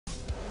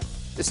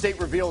The state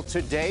revealed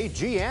today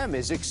GM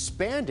is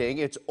expanding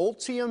its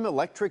Ultium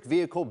electric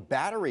vehicle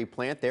battery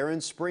plant there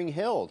in Spring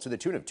Hill to the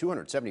tune of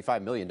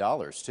 $275 million,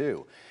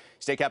 too.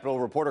 State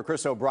Capitol reporter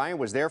Chris O'Brien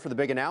was there for the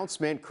big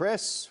announcement.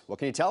 Chris, what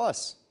can you tell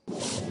us?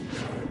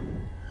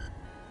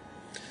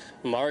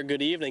 Mark,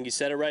 good evening. You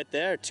said it right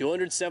there.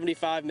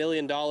 $275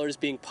 million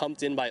being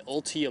pumped in by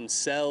Ultium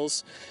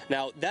Cells.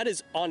 Now, that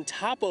is on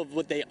top of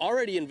what they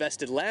already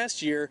invested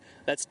last year.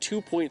 That's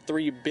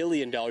 $2.3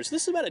 billion. This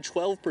is about a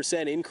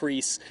 12%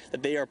 increase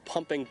that they are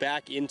pumping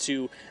back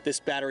into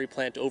this battery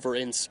plant over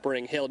in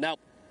Spring Hill. Now,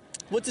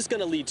 what's this going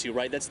to lead to,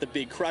 right? That's the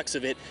big crux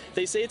of it.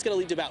 They say it's going to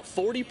lead to about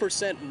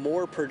 40%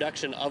 more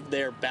production of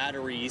their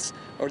batteries,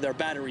 or their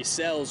battery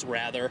cells,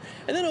 rather.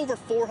 And then over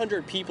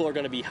 400 people are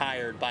going to be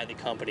hired by the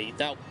company.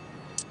 Now,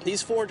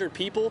 these 400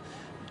 people,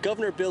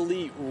 Governor Bill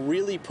Lee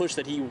really pushed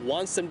that he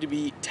wants them to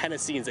be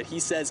Tennesseans, that he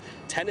says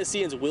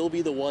Tennesseans will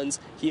be the ones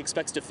he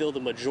expects to fill the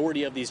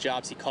majority of these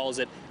jobs. He calls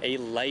it a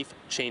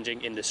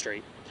life-changing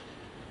industry.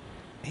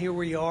 Here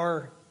we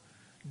are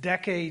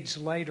decades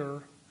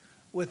later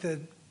with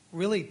a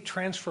really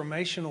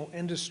transformational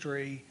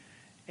industry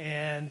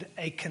and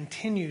a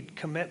continued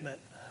commitment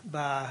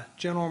by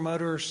General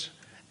Motors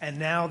and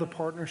now the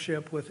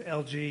partnership with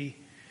LG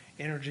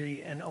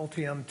Energy and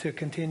Ultium to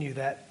continue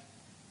that,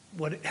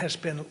 what has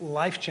been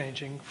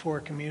life-changing for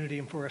a community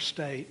and for a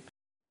state.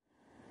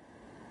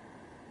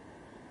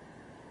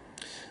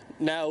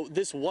 Now,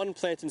 this one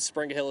plant in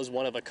Spring Hill is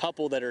one of a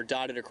couple that are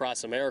dotted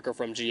across America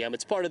from GM.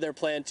 It's part of their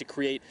plan to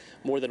create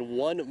more than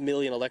 1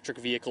 million electric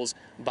vehicles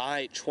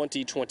by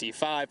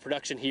 2025.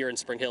 Production here in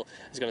Spring Hill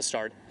is going to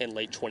start in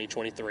late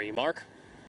 2023. Mark?